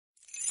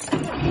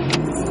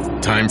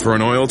Time for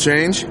an oil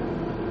change?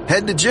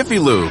 Head to Jiffy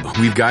Lube.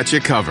 We've got you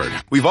covered.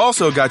 We've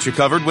also got you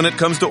covered when it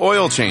comes to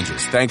oil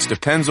changes, thanks to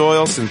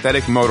Pennzoil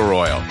Synthetic Motor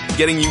Oil,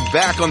 getting you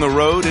back on the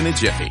road in a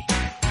jiffy.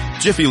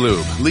 Jiffy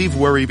Lube. Leave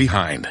worry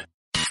behind.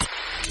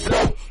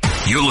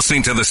 You're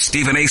listening to the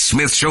Stephen A.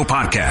 Smith Show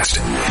podcast.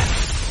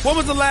 When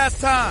was the last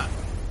time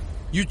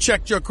you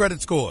checked your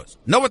credit scores?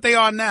 Know what they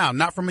are now,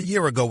 not from a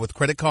year ago with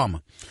Credit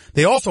Karma.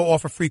 They also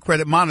offer free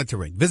credit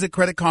monitoring. Visit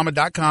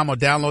creditkarma.com or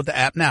download the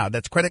app now.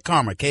 That's Credit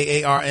Karma,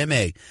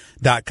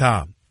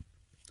 KARMA.com.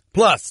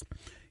 Plus,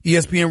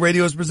 ESPN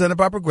Radio is presented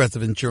by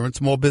Progressive Insurance.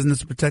 Small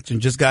business protection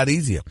just got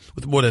easier.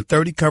 With more than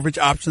 30 coverage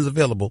options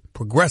available,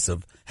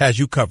 Progressive has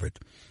you covered.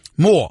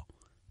 More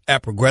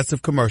at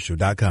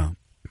progressivecommercial.com.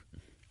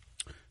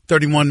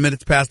 31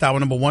 minutes past hour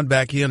number 1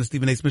 back here on the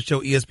Stephen A. Smith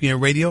Show,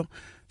 ESPN Radio.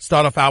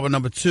 Start off hour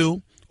number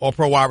 2.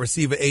 All-pro wide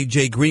receiver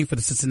A.J. Green for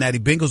the Cincinnati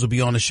Bengals will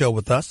be on the show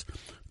with us.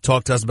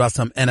 Talk to us about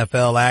some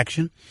NFL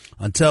action.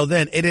 Until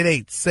then,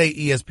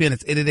 888-SAY-ESPN.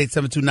 It's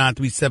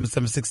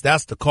 888-729-3776.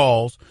 That's the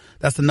calls.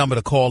 That's the number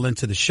to call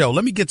into the show.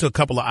 Let me get to a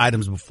couple of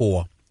items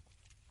before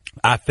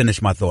I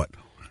finish my thought.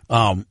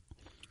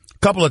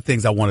 Couple of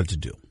things I wanted to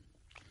do.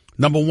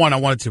 Number one, I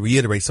wanted to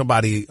reiterate.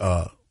 Somebody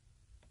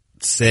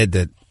said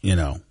that,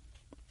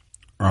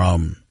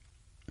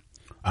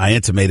 I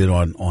intimated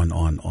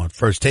on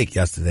First Take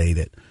yesterday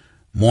that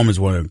Mormons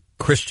were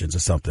Christians or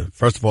something.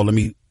 First of all, let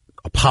me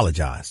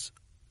apologize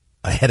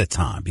ahead of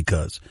time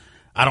because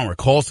I don't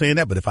recall saying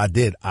that, but if I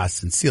did, I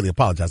sincerely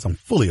apologize. I'm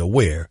fully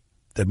aware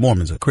that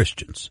Mormons are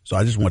Christians. So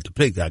I just want to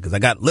pick that because I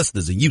got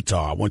listeners in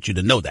Utah. I want you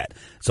to know that.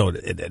 So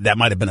that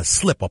might have been a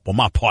slip up on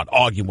my part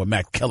arguing with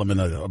Max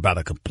Kellerman about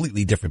a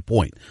completely different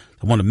point.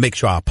 I want to make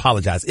sure I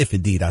apologize if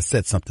indeed I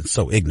said something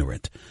so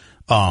ignorant,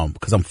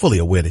 because I'm fully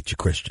aware that you're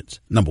Christians.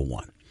 Number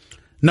one.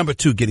 Number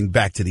two, getting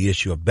back to the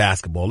issue of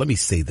basketball, let me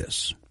say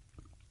this.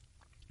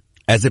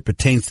 As it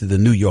pertains to the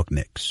New York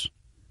Knicks,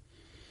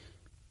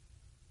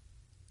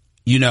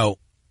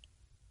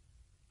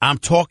 I'm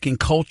talking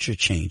culture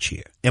change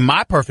here. In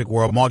my perfect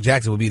world, Mark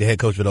Jackson would be the head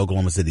coach for the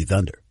Oklahoma City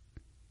Thunder.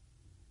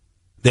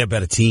 They're a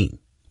better team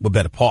with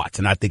better parts,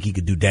 and I think he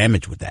could do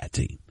damage with that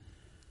team.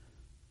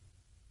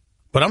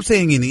 But I'm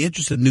saying in the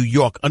interest of New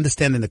York,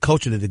 understanding the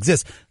culture that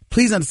exists,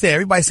 please understand,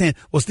 everybody's saying,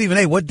 well, Stephen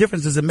A., what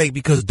difference does it make?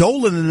 Because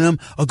Dolan and them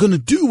are going to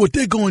do what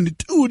they're going to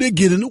do. They're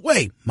getting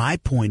away. My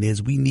point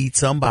is we need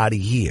somebody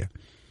here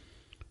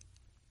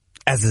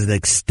as an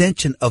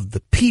extension of the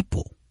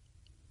people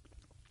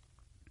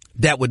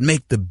that would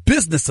make the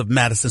business of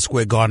Madison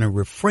Square Garden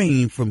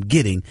refrain from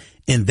getting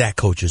in that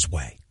coach's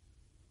way.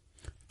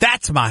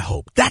 That's my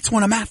hope. That's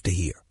what I'm after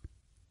here.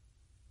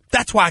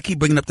 That's why I keep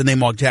bringing up the name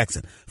Mark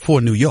Jackson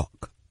for New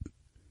York.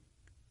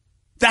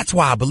 That's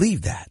why I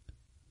believe that.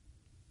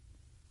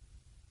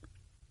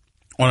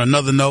 On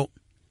another note,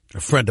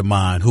 a friend of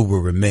mine who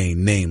will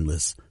remain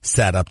nameless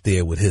sat up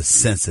there with his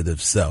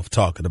sensitive self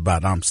talking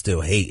about I'm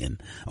still hating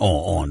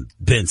on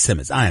Ben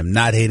Simmons. I am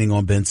not hating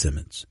on Ben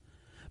Simmons.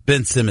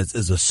 Ben Simmons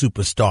is a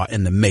superstar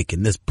in the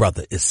making. This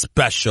brother is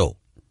special.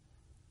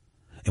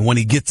 And when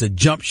he gets a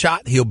jump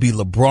shot, he'll be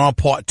LeBron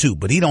part 2,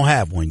 but he don't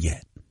have one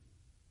yet.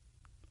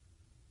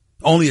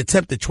 Only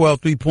attempted 12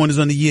 3-pointers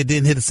on the year,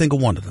 didn't hit a single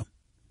one of them.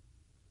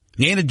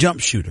 He ain't a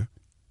jump shooter.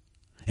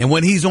 And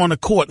when he's on the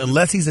court,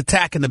 unless he's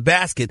attacking the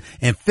basket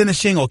and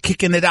finishing or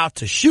kicking it out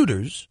to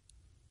shooters,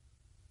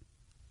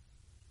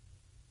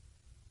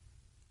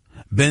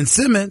 Ben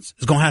Simmons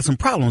is going to have some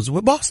problems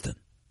with Boston.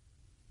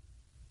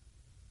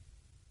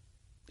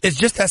 It's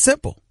just that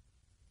simple.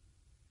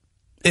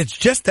 It's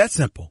just that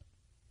simple.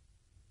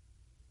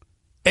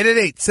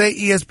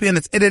 888-SAY-ESPN.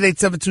 It's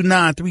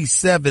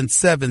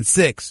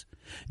 888-729-3776.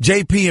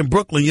 JP in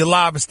Brooklyn, you're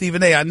live with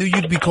Stephen A. I knew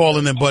you'd be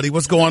calling in, buddy.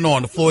 What's going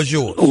on? The floor is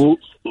yours.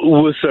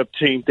 What's up,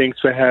 team? Thanks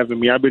for having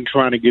me. I've been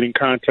trying to get in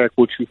contact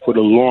with you for the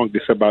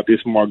longest about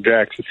this Mark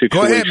Jackson situation.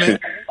 Go ahead, man.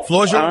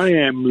 Floor is yours. I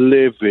am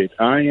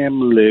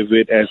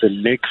livid as a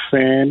Knicks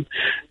fan,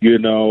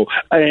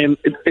 and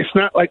it's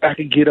not like I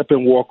can get up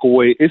and walk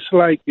away. It's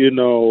like,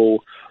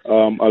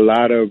 a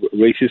lot of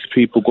racist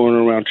people going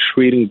around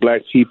treating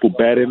black people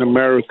bad in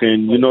America.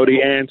 And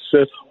the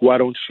answer, why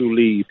don't you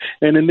leave?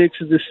 And the Knicks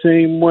is the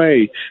same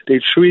way. They're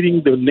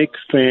treating the Knicks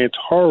fans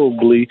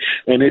horribly.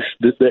 And it's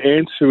the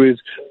answer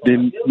is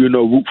then,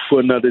 root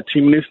for another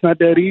team. And it's not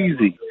that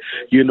easy.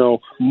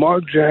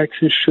 Mark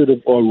Jackson should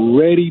have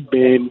already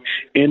been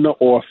in the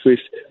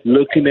office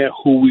looking at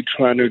who we're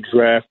trying to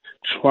draft,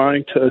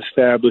 trying to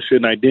establish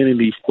an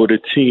identity for the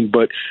team.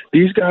 But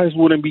these guys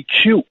want to be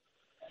cute.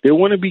 They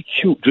want to be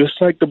cute,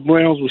 just like the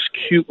Browns was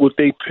cute with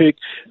they pick.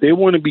 They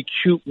want to be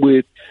cute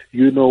with,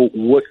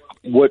 what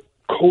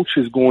coach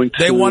is going to.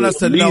 They want us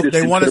to know.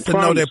 They want us to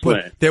know they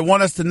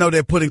want us to know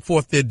they're putting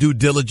forth their due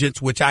diligence,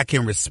 which I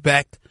can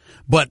respect.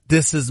 But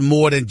this is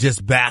more than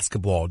just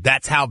basketball.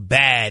 That's how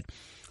bad,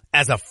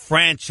 as a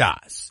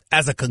franchise,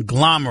 as a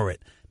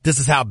conglomerate, this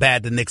is how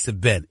bad the Knicks have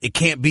been. It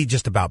can't be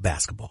just about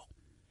basketball.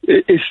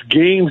 It's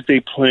games they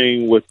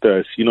playing with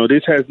us.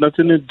 This has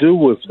nothing to do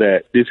with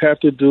that. This has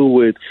to do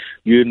with,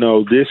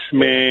 this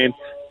man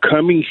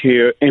coming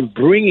here and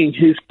bringing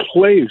his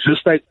players,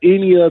 just like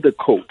any other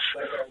coach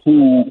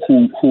who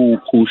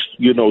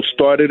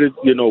started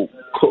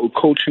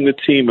coaching a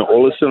team, and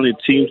all of a sudden the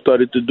team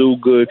started to do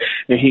good,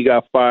 and he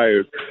got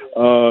fired.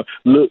 And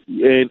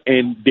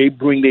they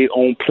bring their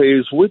own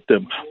players with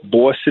them.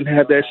 Boston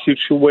had that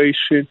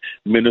situation.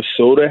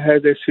 Minnesota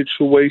had that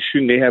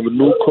situation. They have a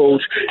new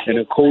coach, and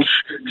the coach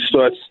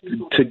starts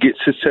to get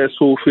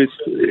successful with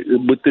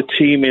the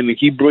team, and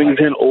he brings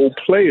in old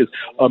players.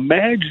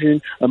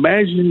 Imagine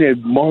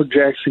that Mark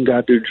Jackson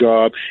got their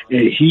job,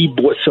 and he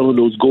brought some of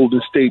those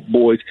Golden State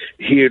boys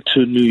here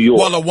to New York.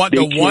 Well,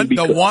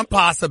 the one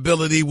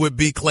possibility would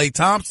be Klay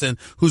Thompson,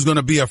 who's going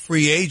to be a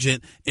free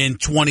agent in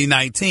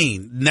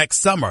 2019, next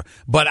summer.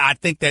 But I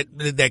think that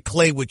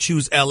Klay would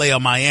choose L.A. or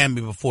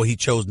Miami before he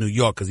chose New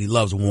York because he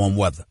loves warm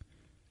weather.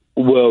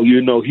 Well,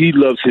 he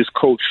loves his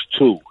coach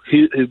too.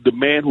 He is the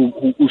man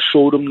who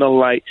showed him the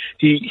light.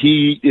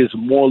 He is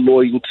more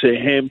loyal to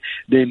him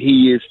than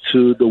he is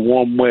to the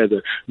warm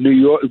weather. New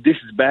York, this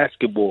is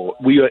basketball.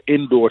 We are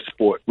indoor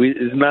sport.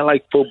 It's not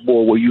like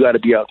football where you got to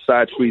be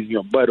outside freezing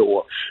your butt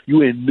off.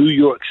 You in New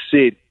York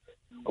City.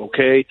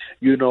 Okay,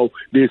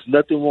 there's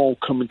nothing wrong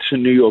coming to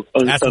New York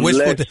that's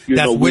wishful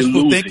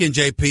thinking,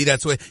 JP.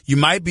 That's what you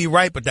might be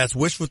right, but that's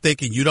wishful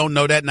thinking. You don't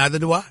know that, neither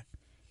do I.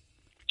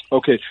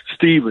 Okay,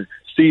 Steven,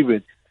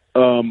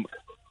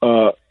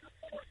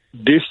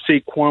 this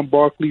Saquon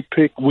Barkley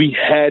pick, we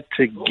had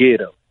to get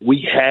him.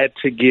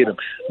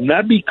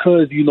 Not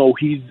because,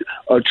 he's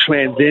a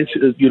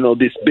transition,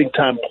 this big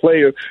time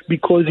player,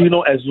 because,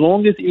 as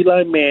long as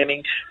Eli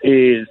Manning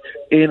is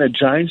in a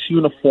Giants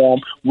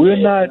uniform, we're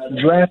not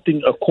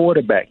drafting a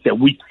quarterback that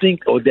we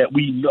think or that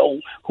we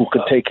know who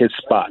could take his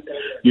spot.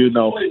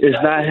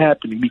 It's not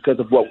happening because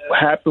of what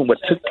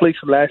took place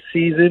last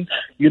season.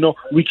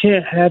 We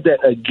can't have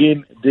that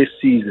again this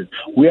season.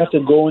 We have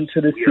to go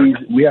into the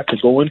season. We have to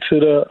go into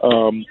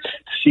the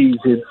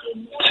season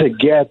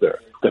together.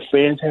 The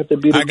fans have to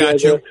be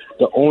together.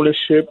 The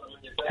ownership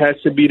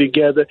has to be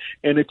together,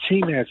 and the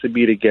team has to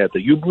be together.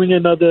 You bring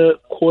another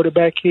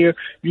quarterback here,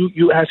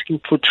 you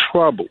asking for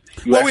trouble.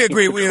 We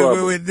agree.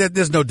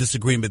 There's no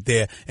disagreement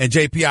there. And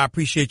JP, I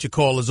appreciate your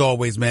call as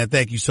always, man.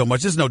 Thank you so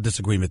much. There's no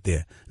disagreement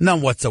there,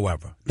 none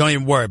whatsoever. Don't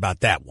even worry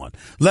about that one.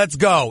 Let's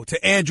go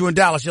to Andrew in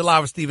Dallas. You're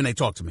live with Stephen A.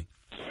 Talk to me.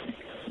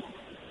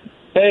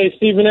 Hey,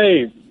 Stephen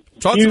A.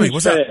 Talk to me.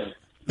 What's up?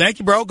 Thank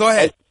you, bro. Go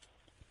ahead.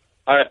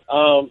 All right.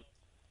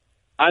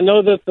 I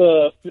know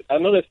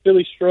that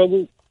Philly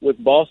struggled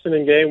with Boston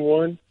in Game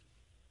 1,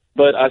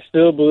 but I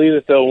still believe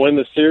that they'll win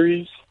the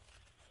series.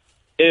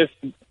 If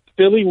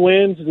Philly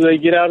wins, do they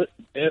get out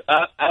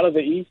of the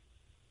East?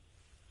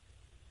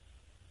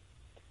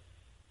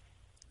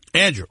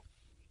 Andrew.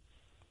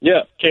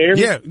 Yeah, can you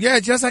hear me? Yeah,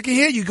 just I can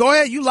hear you. Go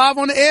ahead. You live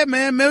on the air,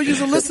 man.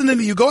 Millions are listening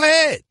to you. Go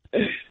ahead.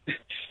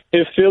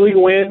 If Philly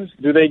wins,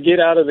 do they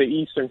get out of the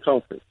Eastern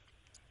Conference?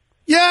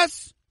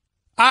 Yes.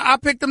 I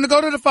picked them to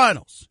go to the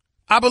finals.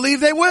 I believe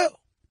they will.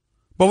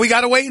 But we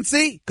got to wait and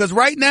see. Because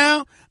right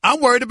now,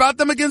 I'm worried about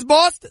them against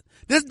Boston.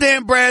 This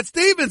damn Brad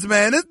Stevens,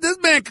 man, this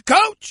man could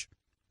coach.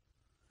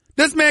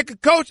 This man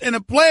could coach. And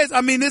the players,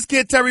 this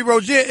kid Terry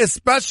Rozier is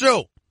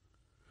special.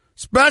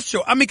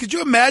 Special. Could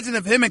you imagine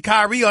if him and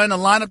Kyrie are in a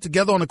lineup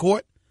together on the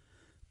court?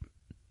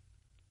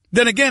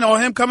 Then again, or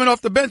him coming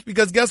off the bench,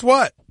 because guess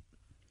what?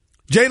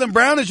 Jaylen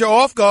Brown is your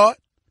off guard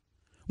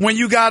when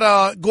you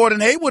got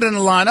Gordon Hayward in the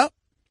lineup.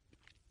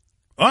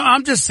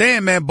 I'm just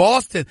saying, man,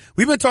 Boston.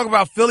 We've been talking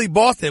about Philly,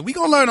 Boston. We're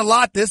going to learn a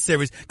lot this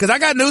series because I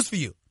got news for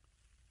you.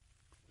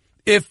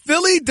 If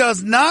Philly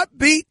does not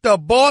beat the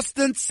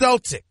Boston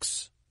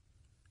Celtics,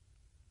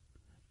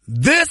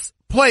 these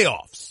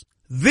playoffs,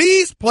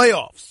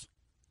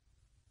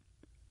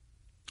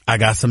 I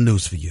got some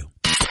news for you.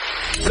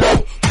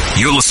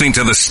 You're listening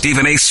to the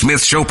Stephen A.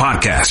 Smith Show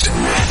podcast.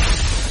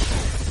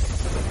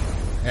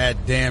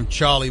 That damn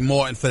Charlie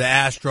Morton for the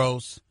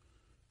Astros.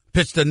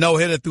 Pitched a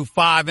no-hitter through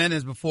 5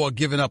 innings before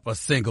giving up a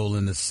single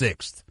in the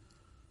 6th.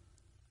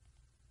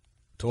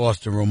 To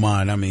Austin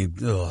Romine,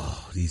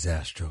 these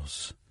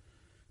Astros.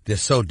 They're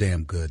so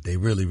damn good. They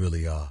really,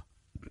 really are.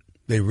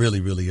 They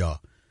really, really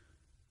are.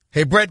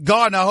 Hey, Brett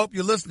Gardner, I hope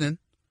you're listening.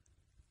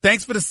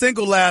 Thanks for the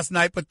single last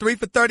night, but 3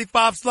 for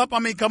 35 slump.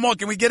 Come on,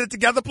 can we get it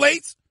together,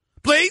 please?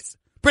 Please?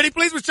 Pretty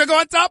please with sugar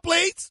on top,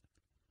 please?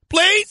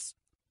 Please?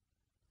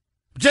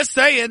 Just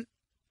saying.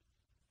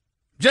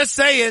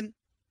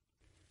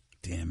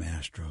 Damn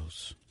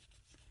Astros.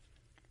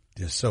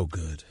 They're so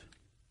good.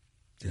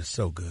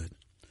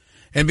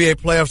 NBA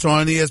playoffs are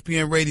on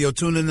ESPN Radio.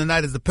 Tune in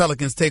tonight as the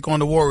Pelicans take on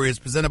the Warriors,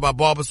 presented by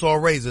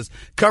Barbasol Razors.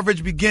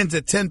 Coverage begins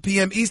at 10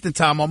 p.m. Eastern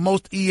Time on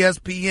most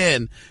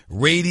ESPN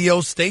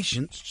radio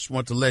stations. Just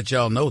want to let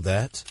y'all know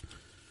that.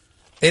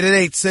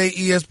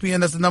 888-SAY-ESPN.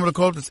 That's the number to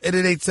call. It's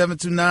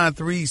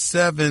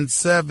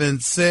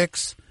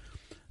 888-729-3776.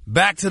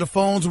 Back to the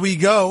phones we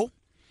go.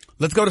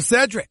 Let's go to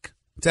Cedric.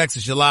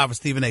 Texas, you're live with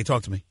Stephen A.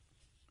 Talk to me.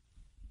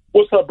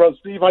 What's up, Brother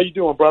Steve? How you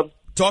doing, brother?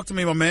 Talk to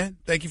me, my man.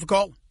 Thank you for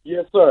calling.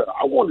 Yes, sir.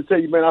 I wanted to tell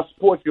you, man, I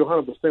support you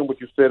 100% what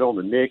you said on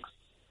the Knicks.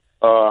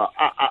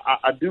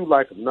 I do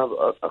like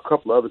a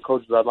couple of other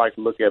coaches I'd like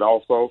to look at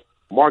also.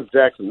 Mark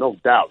Jackson, no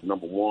doubt,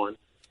 number one.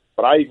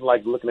 But I even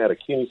like looking at a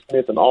Kenny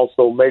Smith and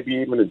also maybe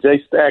even a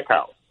Jay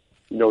Stackhouse,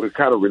 to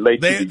kind of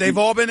relate to They've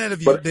all been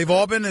interviewed. They've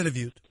all been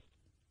interviewed.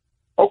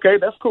 Okay,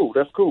 that's cool.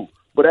 That's cool.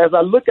 But as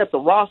I look at the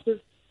roster,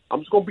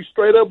 I'm just going to be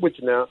straight up with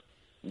you now.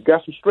 You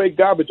got some straight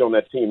garbage on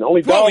that team. The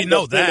only we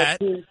know that.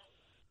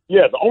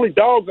 The only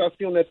dogs I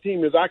see on that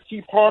team is I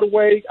keep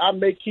Hardaway, I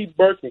may keep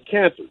Burke and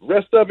Cantor. The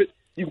rest of it,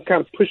 you can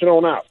kind of push it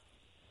on out.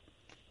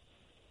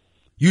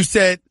 You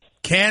said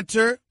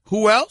Cantor.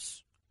 Who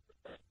else?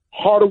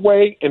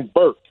 Hardaway and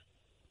Burke.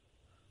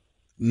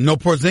 No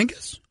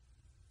Porzingis?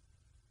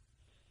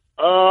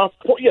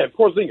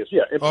 Porzingis,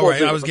 yeah. All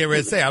right, I was getting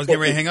ready to say, I was getting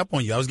ready to hang up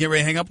on you. I was getting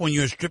ready to hang up on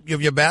you and strip you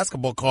of your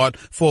basketball card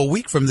for a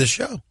week from this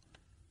show.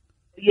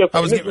 Yeah,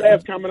 this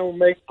last comment I'm going to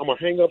make, I'm going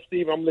to hang up,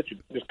 Steve. I'm going to let you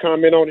just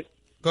comment on it.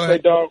 Go ahead.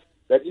 Say, dog,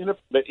 that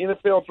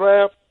NFL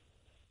draft,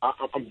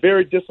 I'm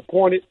very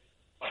disappointed.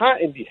 How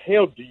in the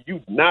hell do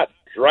you not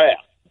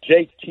draft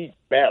J.T.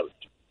 Barrett?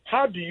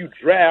 How do you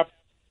draft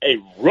a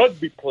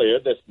rugby player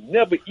that's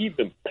never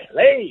even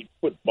played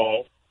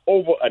football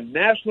over a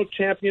national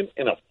champion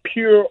and a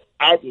pure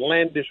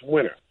outlandish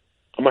winner?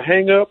 I'm going to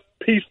hang up.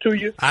 Peace to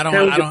you. I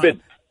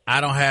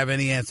don't have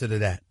any answer to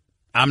that.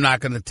 I'm not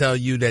going to tell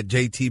you that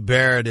J.T.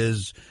 Barrett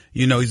is,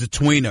 he's a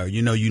tweener.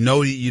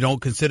 You don't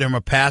consider him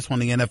a passer on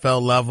the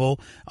NFL level.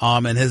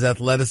 And his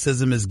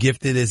athleticism, as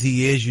gifted as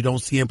he is, you don't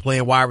see him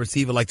playing wide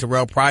receiver like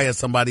Terrell Pryor or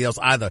somebody else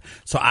either.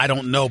 So I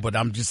don't know, but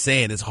I'm just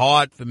saying it's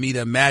hard for me to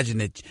imagine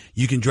that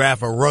you can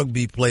draft a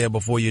rugby player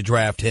before you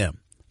draft him.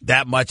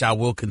 That much I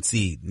will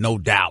concede, no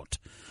doubt.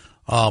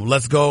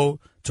 Let's go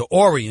to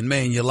Ori in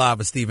Maine. You're live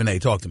with Stephen A.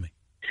 Talk to me.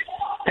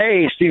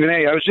 Hey, Stephen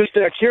A. I was just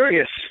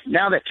curious.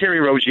 Now that Terry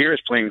Rozier is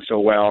playing so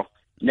well,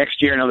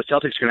 next year I know the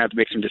Celtics are going to have to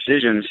make some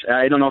decisions.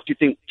 I don't know if you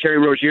think Terry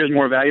Rozier is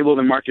more valuable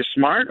than Marcus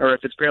Smart or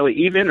if it's fairly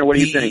even, or what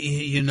do you think?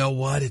 You know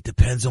what? It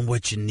depends on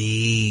what you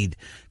need.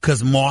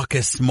 Because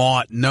Marcus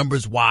Smart,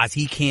 numbers-wise,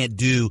 he can't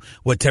do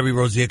what Terry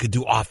Rozier could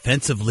do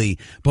offensively.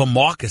 But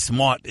Marcus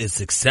Smart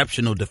is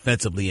exceptional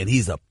defensively, and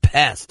he's a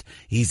pest.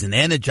 He's an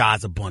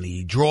energizer bunny.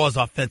 He draws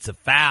offensive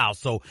fouls.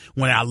 So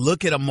when I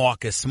look at a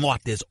Marcus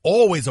Smart, there's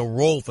always a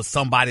role for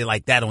somebody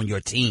like that on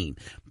your team.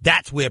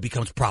 That's where it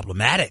becomes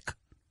problematic.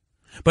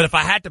 But if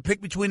I had to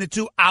pick between the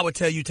two, I would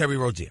tell you Terry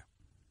Rozier.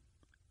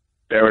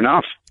 Fair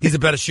enough. He's a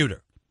better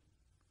shooter.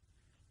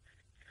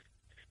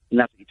 And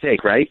that's what you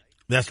take, right?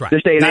 That's right.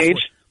 This day and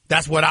age?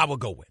 That's what I would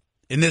go with.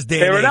 In this day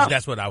Fair and age, enough.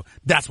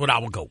 that's what I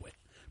would go with.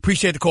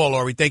 Appreciate the call,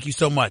 Lori. Thank you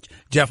so much.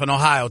 Jeff in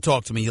Ohio,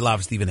 talk to me. You're live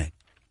with Stephen A.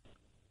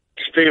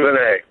 Stephen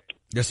A.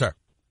 Yes, sir.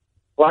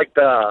 Like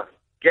the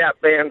Gap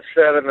Band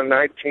said in the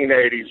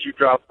 1980s, you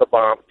dropped the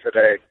bomb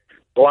today.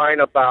 Line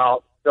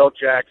about Bill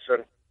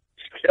Jackson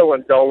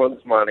stealing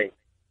Dolan's money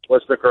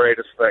was the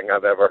greatest thing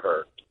I've ever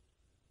heard.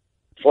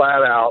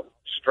 Flat out,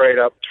 straight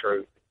up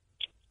truth.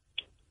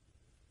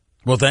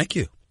 Well, thank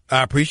you.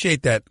 I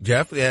appreciate that,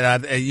 Jeff.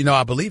 And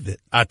I believe it.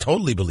 I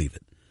totally believe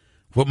it.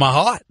 With my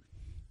heart.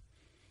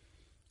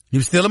 He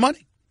was stealing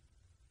money.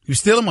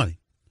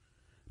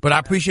 But I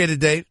appreciate it,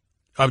 Jeff.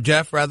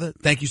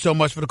 Thank you so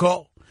much for the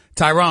call.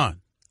 Tyron,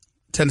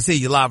 Tennessee,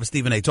 you're live with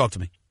Stephen A. Talk to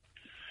me.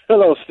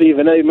 Hello,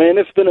 Stephen A. Man,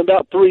 it's been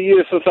about 3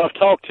 years since I've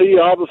talked to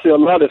you. Obviously, a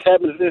lot has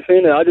happened since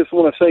then, and I just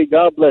want to say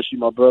God bless you,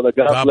 my brother.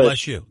 God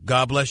bless you.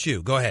 God bless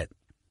you. Go ahead.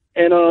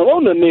 And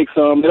on the Knicks,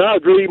 and I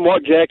agree,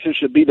 Mark Jackson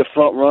should be the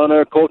front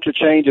runner. Culture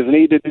change is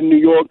needed in New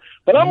York.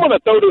 But I'm going to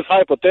throw this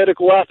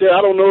hypothetical out there.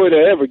 I don't know if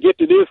it'll ever get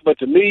to this, but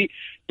to me,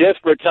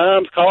 desperate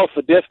times call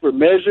for desperate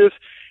measures.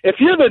 If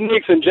you're the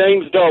Knicks and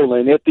James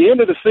Dolan, at the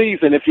end of the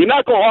season, if you're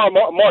not going to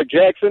hire Mark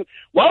Jackson,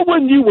 why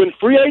wouldn't you, when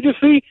free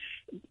agency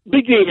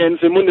begins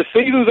and when the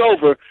season's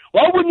over,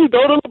 why wouldn't you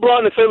go to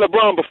LeBron and say,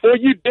 LeBron,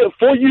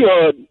 before you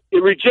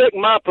reject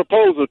my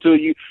proposal to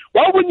you,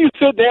 why wouldn't you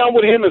sit down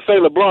with him and say,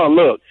 LeBron,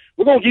 look,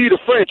 we're going to give you the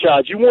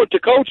franchise. You want the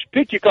coach?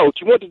 Pick your coach.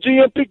 You want the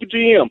GM? Pick your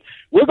GM.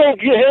 We're going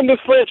to hand this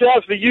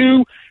franchise for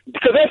you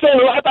because that's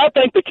only, I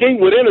think the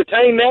King would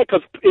entertain that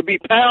because it'd be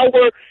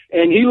power,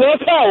 and he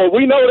loves power.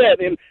 We know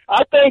that. And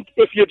I think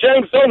if you're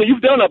James Dolan,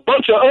 you've done a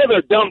bunch of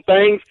other dumb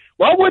things.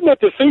 Why wouldn't at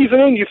the season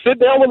end you sit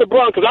down with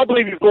LeBron? Because I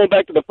believe he's going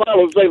back to the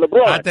finals and say,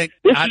 LeBron,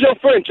 this is your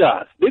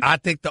franchise. I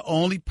think the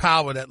only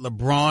power that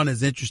LeBron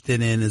is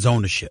interested in is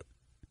ownership.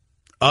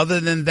 Other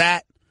than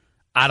that,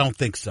 I don't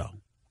think so.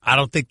 I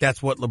don't think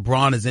that's what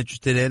LeBron is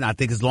interested in. I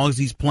think as long as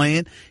he's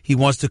playing, he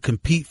wants to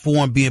compete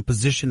for and be in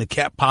position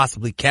to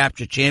possibly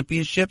capture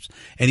championships,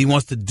 and he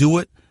wants to do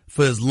it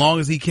for as long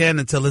as he can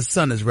until his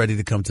son is ready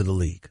to come to the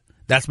league.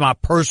 That's my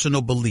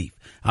personal belief.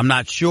 I'm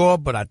not sure,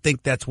 but I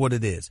think that's what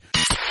it is.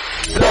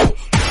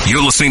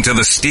 You're listening to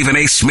the Stephen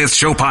A. Smith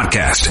Show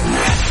podcast.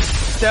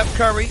 Steph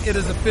Curry, it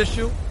is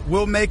official,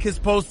 will make his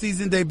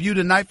postseason debut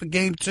tonight for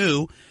Game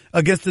 2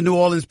 against the New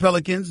Orleans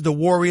Pelicans. The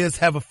Warriors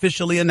have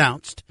officially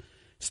announced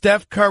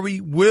Steph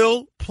Curry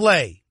will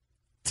play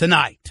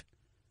tonight,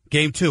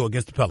 Game 2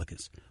 against the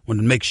Pelicans. Want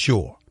to make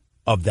sure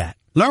of that.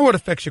 Learn what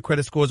affects your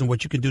credit scores and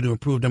what you can do to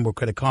improve them with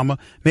Credit Karma.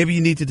 Maybe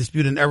you need to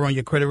dispute an error on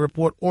your credit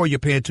report or you're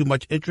paying too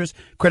much interest.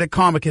 Credit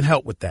Karma can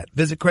help with that.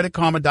 Visit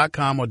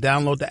creditkarma.com or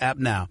download the app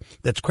now.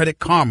 That's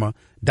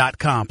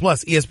creditkarma.com.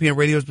 Plus, ESPN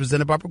Radio is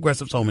presented by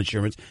Progressive's Home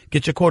Insurance.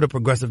 Get your quote at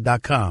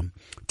progressive.com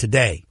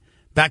today.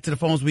 Back to the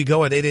phones we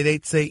go at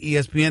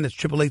 888-SAY-ESPN. That's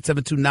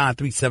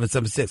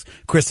 888-729-3776.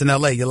 Chris in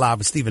L.A., you're live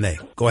with Stephen A.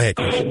 Go ahead,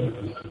 Chris.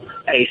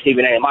 Hey,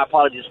 Stephen A. My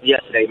apologies for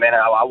yesterday, man.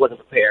 I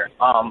wasn't prepared.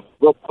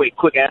 Real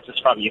quick answers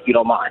from you, if you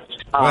don't mind.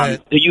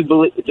 Do you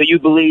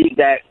believe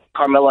that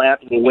Carmelo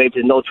Anthony waived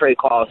his no trade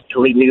clause to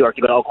leave New York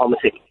to go to Oklahoma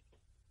City?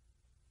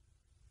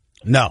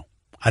 No,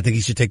 I think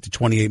he should take the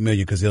 $28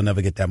 million because he'll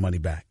never get that money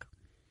back.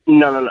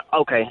 No.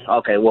 Okay.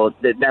 Well,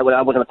 that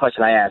wasn't a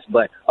question I asked.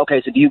 But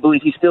okay, so do you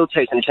believe he's still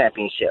chasing the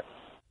championship?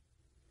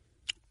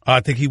 I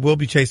think he will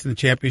be chasing the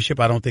championship.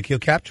 I don't think he'll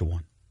capture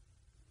one.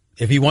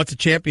 If he wants a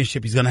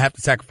championship, he's going to have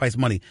to sacrifice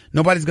money.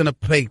 Nobody's going to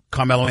pay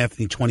Carmelo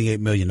Anthony $28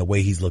 million the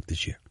way he's looked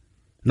this year.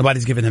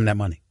 Nobody's giving him that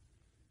money.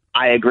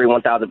 I agree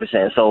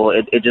 1,000%. So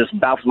it just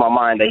baffles my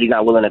mind that he's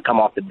not willing to come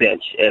off the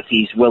bench if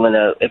he's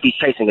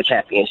chasing a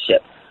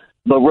championship.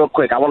 But real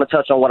quick, I want to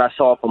touch on what I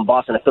saw from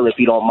Boston and Philly, if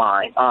you don't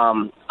mind.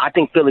 I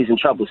think Philly's in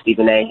trouble,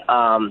 Stephen A.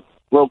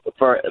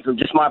 From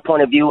just my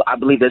point of view, I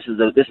believe this is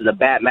a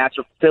bad matchup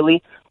for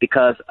Philly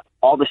because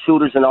all the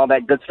shooters and all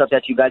that good stuff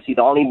that you guys see,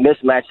 the only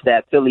mismatch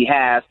that Philly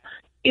has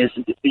is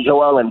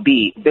Joel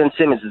Embiid. Ben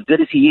Simmons, as good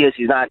as he is,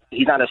 he's not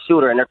a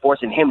shooter, and they're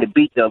forcing him to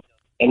beat them.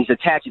 And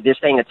they're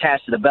staying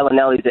attached to the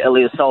Bellinellis, the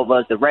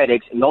Ilyasovas, the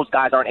Redicks, and those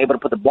guys aren't able to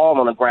put the ball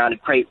on the ground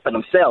and create for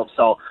themselves.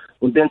 So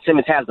when Ben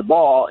Simmons has the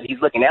ball, he's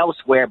looking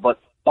elsewhere, but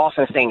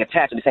Boston's staying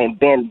attached and saying,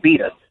 Ben,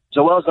 beat us.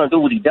 Joel's going to do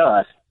what he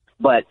does,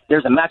 but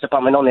there's a matchup.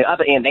 I mean, on the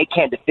other end, they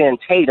can't defend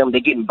Tatum.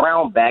 They're getting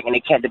Brown back, and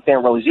they can't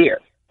defend Rozier.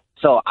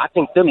 So I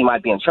think Philly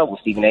might be in trouble,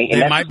 Stephen A.,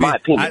 and that's my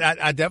opinion.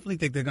 I definitely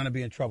think they're going to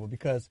be in trouble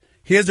because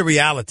here's the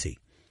reality.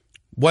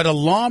 What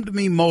alarmed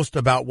me most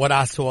about what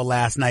I saw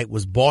last night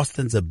was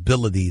Boston's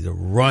ability to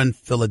run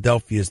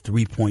Philadelphia's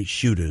three-point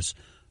shooters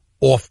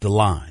off the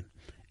line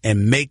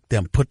and make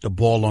them put the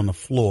ball on the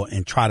floor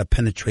and try to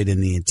penetrate in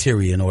the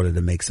interior in order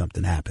to make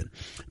something happen.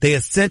 They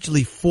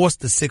essentially forced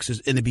the Sixers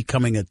into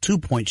becoming a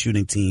two-point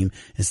shooting team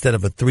instead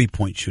of a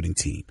three-point shooting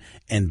team.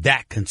 And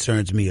that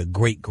concerns me a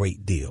great,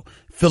 great deal.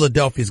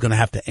 Philadelphia is going to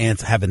have to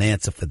have an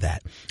answer for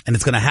that. And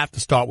it's going to have to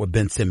start with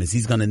Ben Simmons.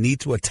 He's going to need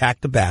to attack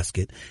the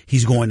basket.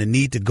 He's going to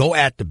need to go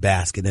at the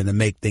basket and to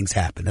make things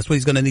happen. That's what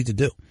he's going to need to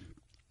do.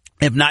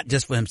 If not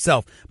just for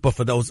himself, but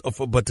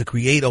but to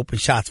create open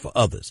shots for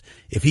others.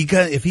 If he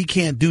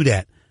can't do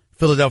that,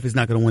 Philadelphia's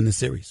not going to win the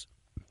series.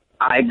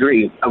 I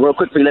agree. Real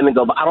quickly, let me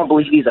go. But I don't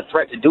believe he's a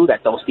threat to do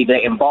that, though, Stephen.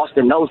 And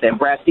Boston knows that.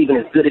 Brad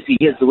Stevens, as good as he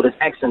is with his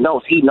X and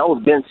O's, he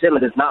knows Ben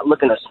Simmons is not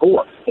looking to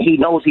score. He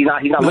knows he's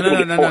not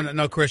looking to score.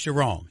 No, Chris, you're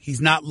wrong.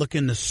 He's not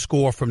looking to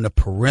score from the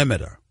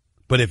perimeter.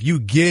 But if you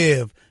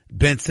give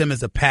Ben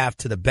Simmons a path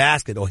to the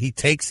basket or he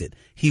takes it,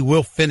 he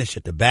will finish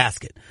at the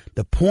basket.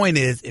 The point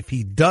is, if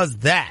he does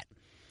that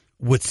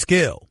with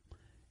skill,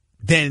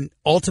 then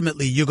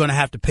ultimately you're going to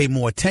have to pay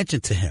more attention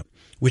to him,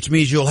 which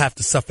means you'll have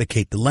to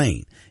suffocate the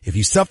lane. If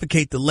you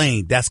suffocate the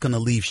lane, that's going to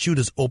leave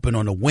shooters open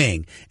on the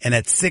wing. And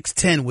at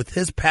 6'10", with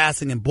his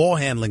passing and ball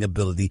handling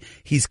ability,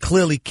 he's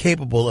clearly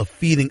capable of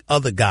feeding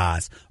other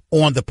guys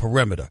on the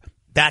perimeter.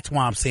 That's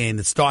why I'm saying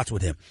it starts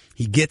with him.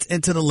 He gets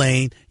into the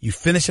lane, you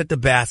finish at the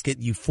basket,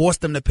 you force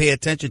them to pay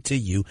attention to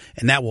you,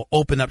 and that will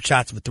open up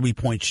shots for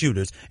three-point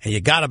shooters. And you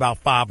got about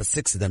 5 or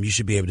 6 of them. You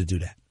should be able to do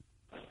that.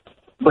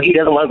 But he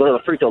doesn't want to go to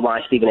the free throw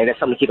line, Stephen A. That's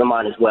something to keep in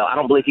mind as well. I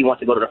don't believe he wants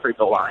to go to the free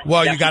throw line.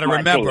 Well, you got to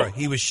remember,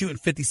 he was shooting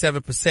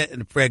 57% in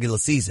the regular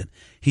season.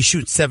 He's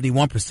shooting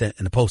 71%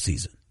 in the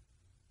postseason.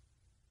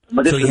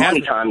 But this is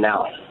money time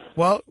now.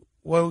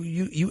 Well,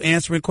 you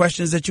answering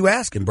questions that you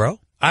asking, bro.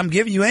 I'm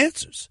giving you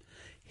answers.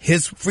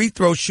 His free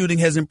throw shooting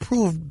has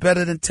improved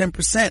better than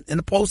 10% in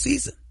the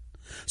postseason.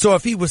 So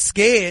if he was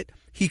scared,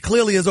 he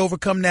clearly has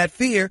overcome that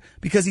fear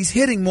because he's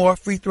hitting more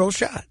free throw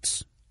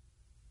shots.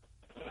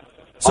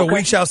 So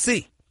we shall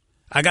see.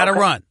 I got to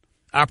run.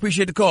 I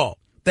appreciate the call.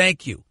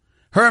 Thank you.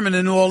 Herman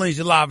in New Orleans,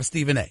 you're live with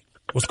Stephen A.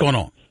 What's going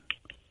on?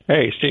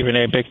 Hey, Stephen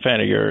A., big fan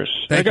of yours.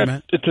 Thank you,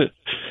 man.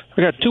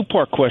 I got a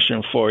two-part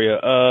question for you.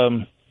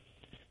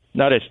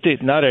 Now that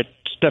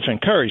Stephen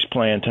Curry's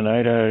playing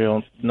tonight, I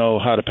don't know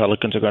how the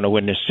Pelicans are going to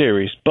win this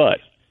series, but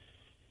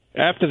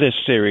after this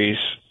series,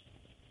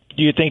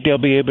 do you think they'll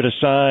be able to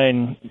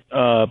sign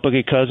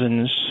Boogie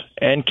Cousins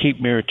and keep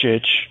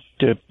Mirotic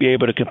to be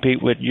able to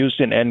compete with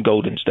Houston and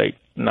Golden State?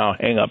 Now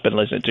hang up and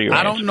listen to your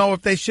answer. Don't know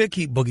if they should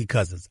keep Boogie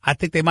Cousins. I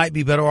think they might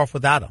be better off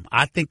without him.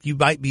 I think you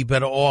might be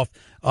better off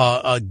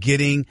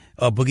getting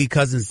Boogie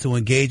Cousins to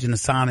engage in a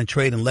sign and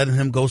trade and letting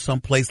him go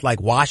someplace like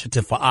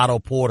Washington for Otto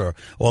Porter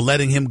or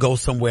letting him go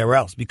somewhere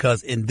else.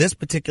 Because in this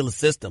particular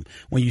system,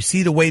 when you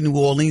see the way New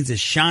Orleans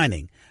is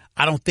shining,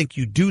 I don't think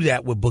you do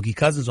that with Boogie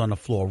Cousins on the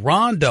floor.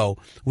 Rondo,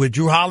 with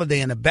Drew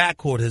Holiday in the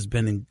backcourt, has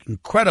been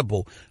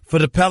incredible for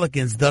the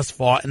Pelicans thus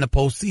far in the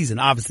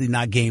postseason. Obviously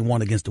not game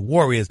one against the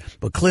Warriors,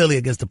 but clearly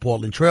against the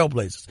Portland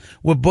Trailblazers.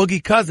 With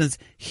Boogie Cousins,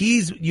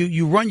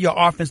 you run your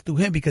offense through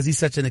him because he's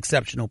such an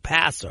exceptional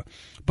passer,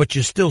 but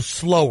you're still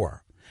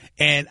slower.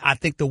 And I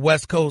think the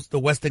West Coast, the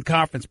Western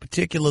Conference,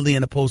 particularly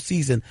in the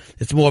postseason,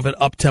 it's more of an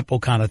up-tempo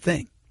kind of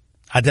thing.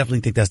 I definitely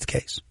think that's the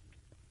case.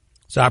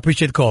 So I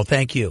appreciate the call.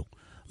 Thank you.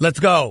 Let's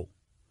go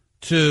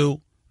to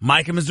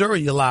Mike in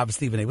Missouri. You're live with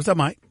Stephen A. What's up,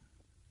 Mike?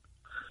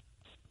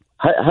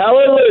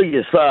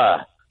 Hallelujah,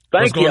 sir.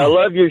 Thank you. I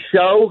love your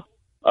show.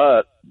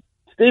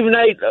 Stephen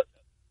A.,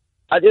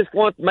 I just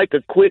want to make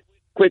a quick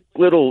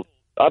little,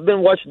 I've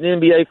been watching the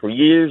NBA for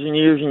years and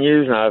years and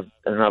years,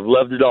 and I've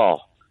loved it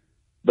all.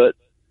 But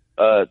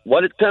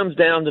what it comes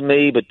down to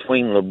me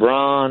between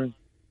LeBron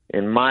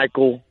and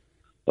Michael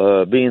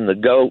being the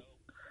GOAT,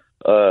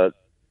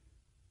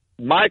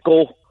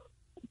 Michael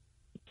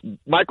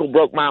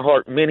broke my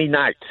heart many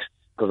nights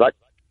because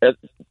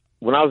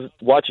when I was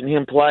watching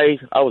him play,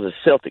 I was a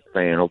Celtic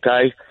fan,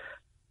 okay?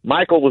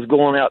 Michael was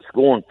going out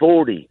scoring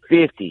 40,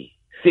 50,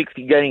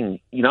 60 games,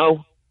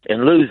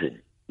 and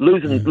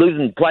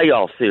losing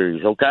playoff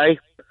series, okay?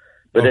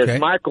 But as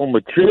Michael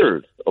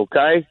matured,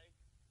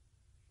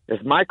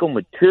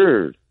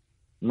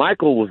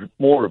 Michael was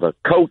more of a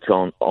coach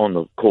on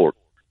the court.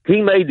 He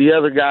made the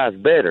other guys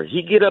better.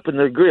 He get up in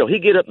their grill. He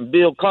get up in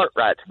Bill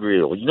Cartwright's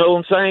grill. You know what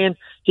I'm saying?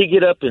 He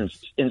get up in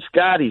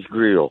Scotty's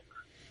grill.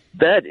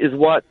 That is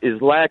what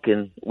is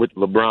lacking with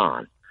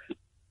LeBron.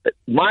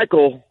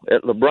 Michael,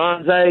 at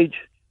LeBron's age,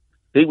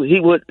 he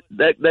would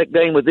that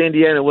game with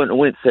Indiana wouldn't have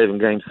went 7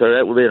 games, sir.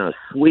 That would have been a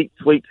sweet,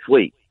 sweet,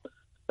 sweet.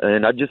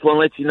 And I just want to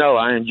let you know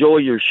I enjoy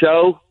your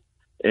show,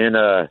 and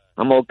I'm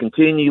gonna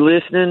continue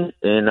listening,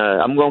 and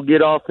I'm gonna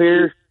get off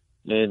here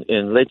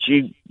and let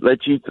you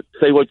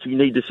say what you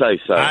need to say,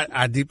 sir.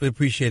 I deeply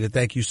appreciate it.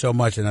 Thank you so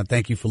much, and I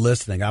thank you for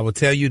listening. I will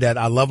tell you that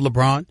I love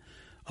LeBron.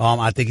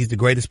 I think he's the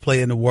greatest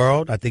player in the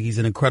world. I think he's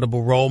an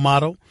incredible role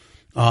model.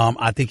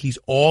 I think he's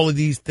all of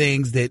these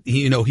things that,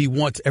 he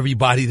wants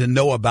everybody to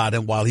know about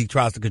him while he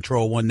tries to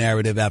control one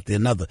narrative after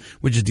another,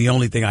 which is the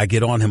only thing I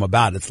get on him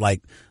about. It's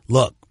like,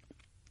 look,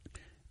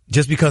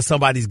 just because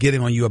somebody's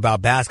getting on you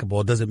about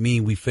basketball doesn't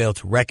mean we fail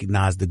to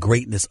recognize the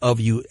greatness of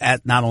you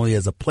not only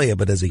as a player,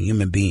 but as a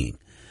human being.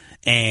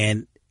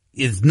 And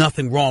there's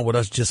nothing wrong with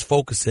us just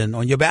focusing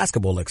on your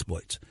basketball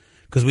exploits,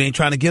 because we ain't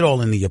trying to get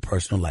all into your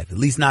personal life, at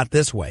least not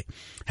this way.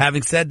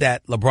 Having said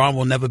that, LeBron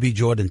will never be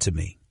Jordan to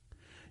me.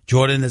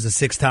 Jordan is a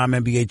 6-time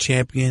NBA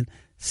champion,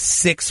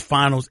 6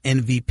 finals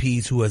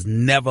MVPs who has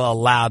never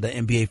allowed the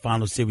NBA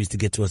Finals series to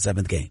get to a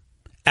 7th game,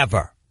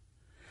 ever.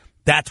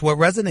 That's what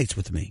resonates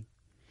with me.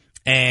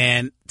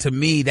 And to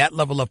me, that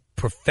level of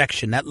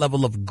perfection, that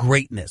level of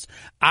greatness,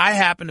 I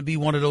happen to be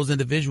one of those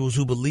individuals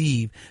who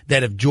believe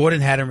that if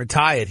Jordan hadn't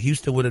retired,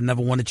 Houston would have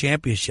never won a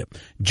championship.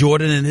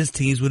 Jordan and his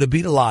teams would have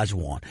beat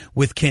Olajuwon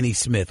with Kenny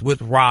Smith,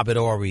 with Robert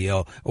Horry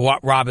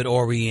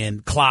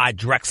and Clyde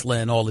Drexler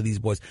and all of these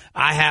boys.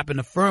 I happen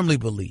to firmly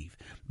believe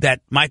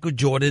that Michael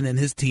Jordan and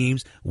his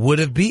teams would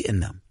have beaten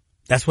them.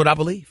 That's what I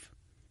believe.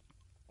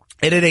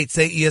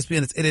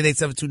 888-SAY-ESPN. It's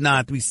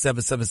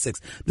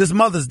 888-729-3776. This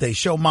Mother's Day,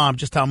 show Mom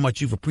just how much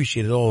you've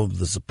appreciated all of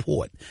the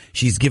support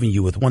she's giving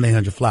you with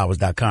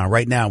 1-800-Flowers.com.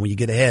 Right now, when you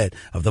get ahead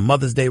of the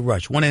Mother's Day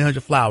rush,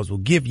 1-800-Flowers will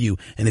give you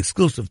an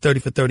exclusive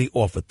 30 for 30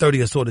 offer, 30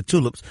 assorted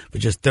tulips for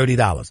just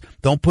 $30.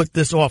 Don't put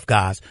this off,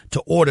 guys.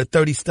 To order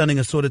 30 stunning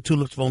assorted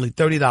tulips for only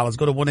 $30,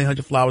 go to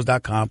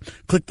 1-800-Flowers.com,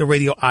 click the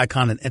radio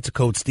icon, and enter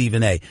code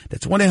Stephen A.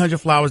 That's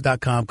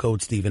 1-800-Flowers.com,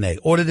 code Stephen A.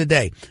 Order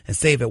today and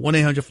save at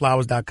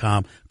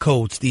 1-800-Flowers.com,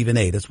 code Stephen A.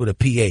 That's with a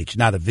PH,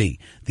 not a V.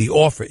 The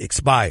offer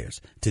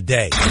expires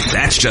today.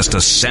 That's just a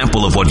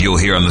sample of what you'll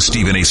hear on the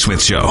Stephen A.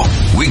 Smith Show.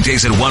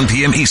 Weekdays at 1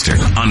 p.m. Eastern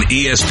on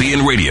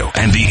ESPN Radio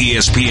and the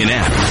ESPN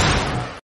app.